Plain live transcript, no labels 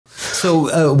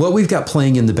So what we've got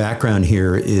playing in the background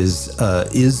here is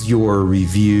your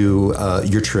review,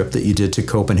 your trip that you did to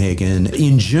Copenhagen.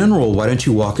 In general, why don't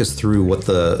you walk us through what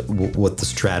the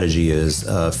strategy is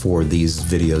for these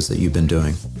videos that you've been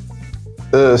doing?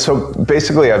 So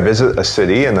basically, I visit a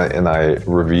city and I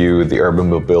review the urban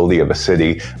mobility of a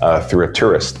city through a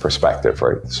tourist perspective,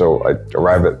 right? So I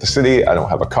arrive at the city, I don't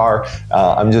have a car,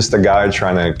 I'm just a guy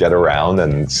trying to get around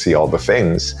and see all the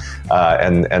things.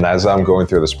 And as I'm going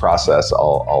through this process,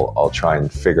 I'll try and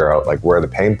figure out like where the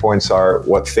pain points are,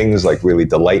 what things like really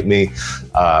delight me.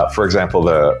 For example,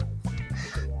 the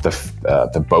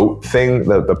boat thing,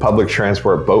 the public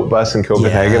transport boat bus in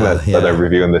Copenhagen that I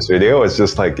review in this video, is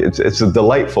just like, it's a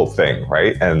delightful thing,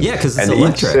 right? And yeah, because it's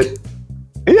electric.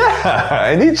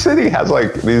 And each city has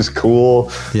like these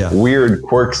cool, weird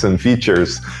quirks and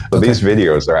features. So these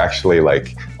videos are actually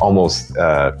like almost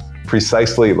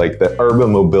precisely like the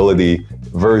urban mobility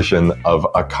version of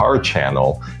a car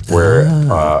channel where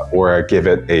I give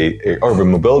it a urban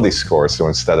mobility score. So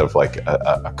instead of like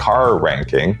a car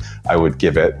ranking, I would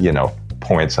give it, you know,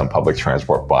 points on public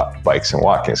transport, bikes and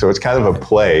walking. So it's kind of a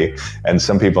play, and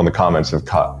some people in the comments have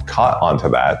caught onto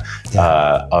that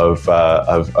of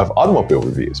automobile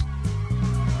reviews.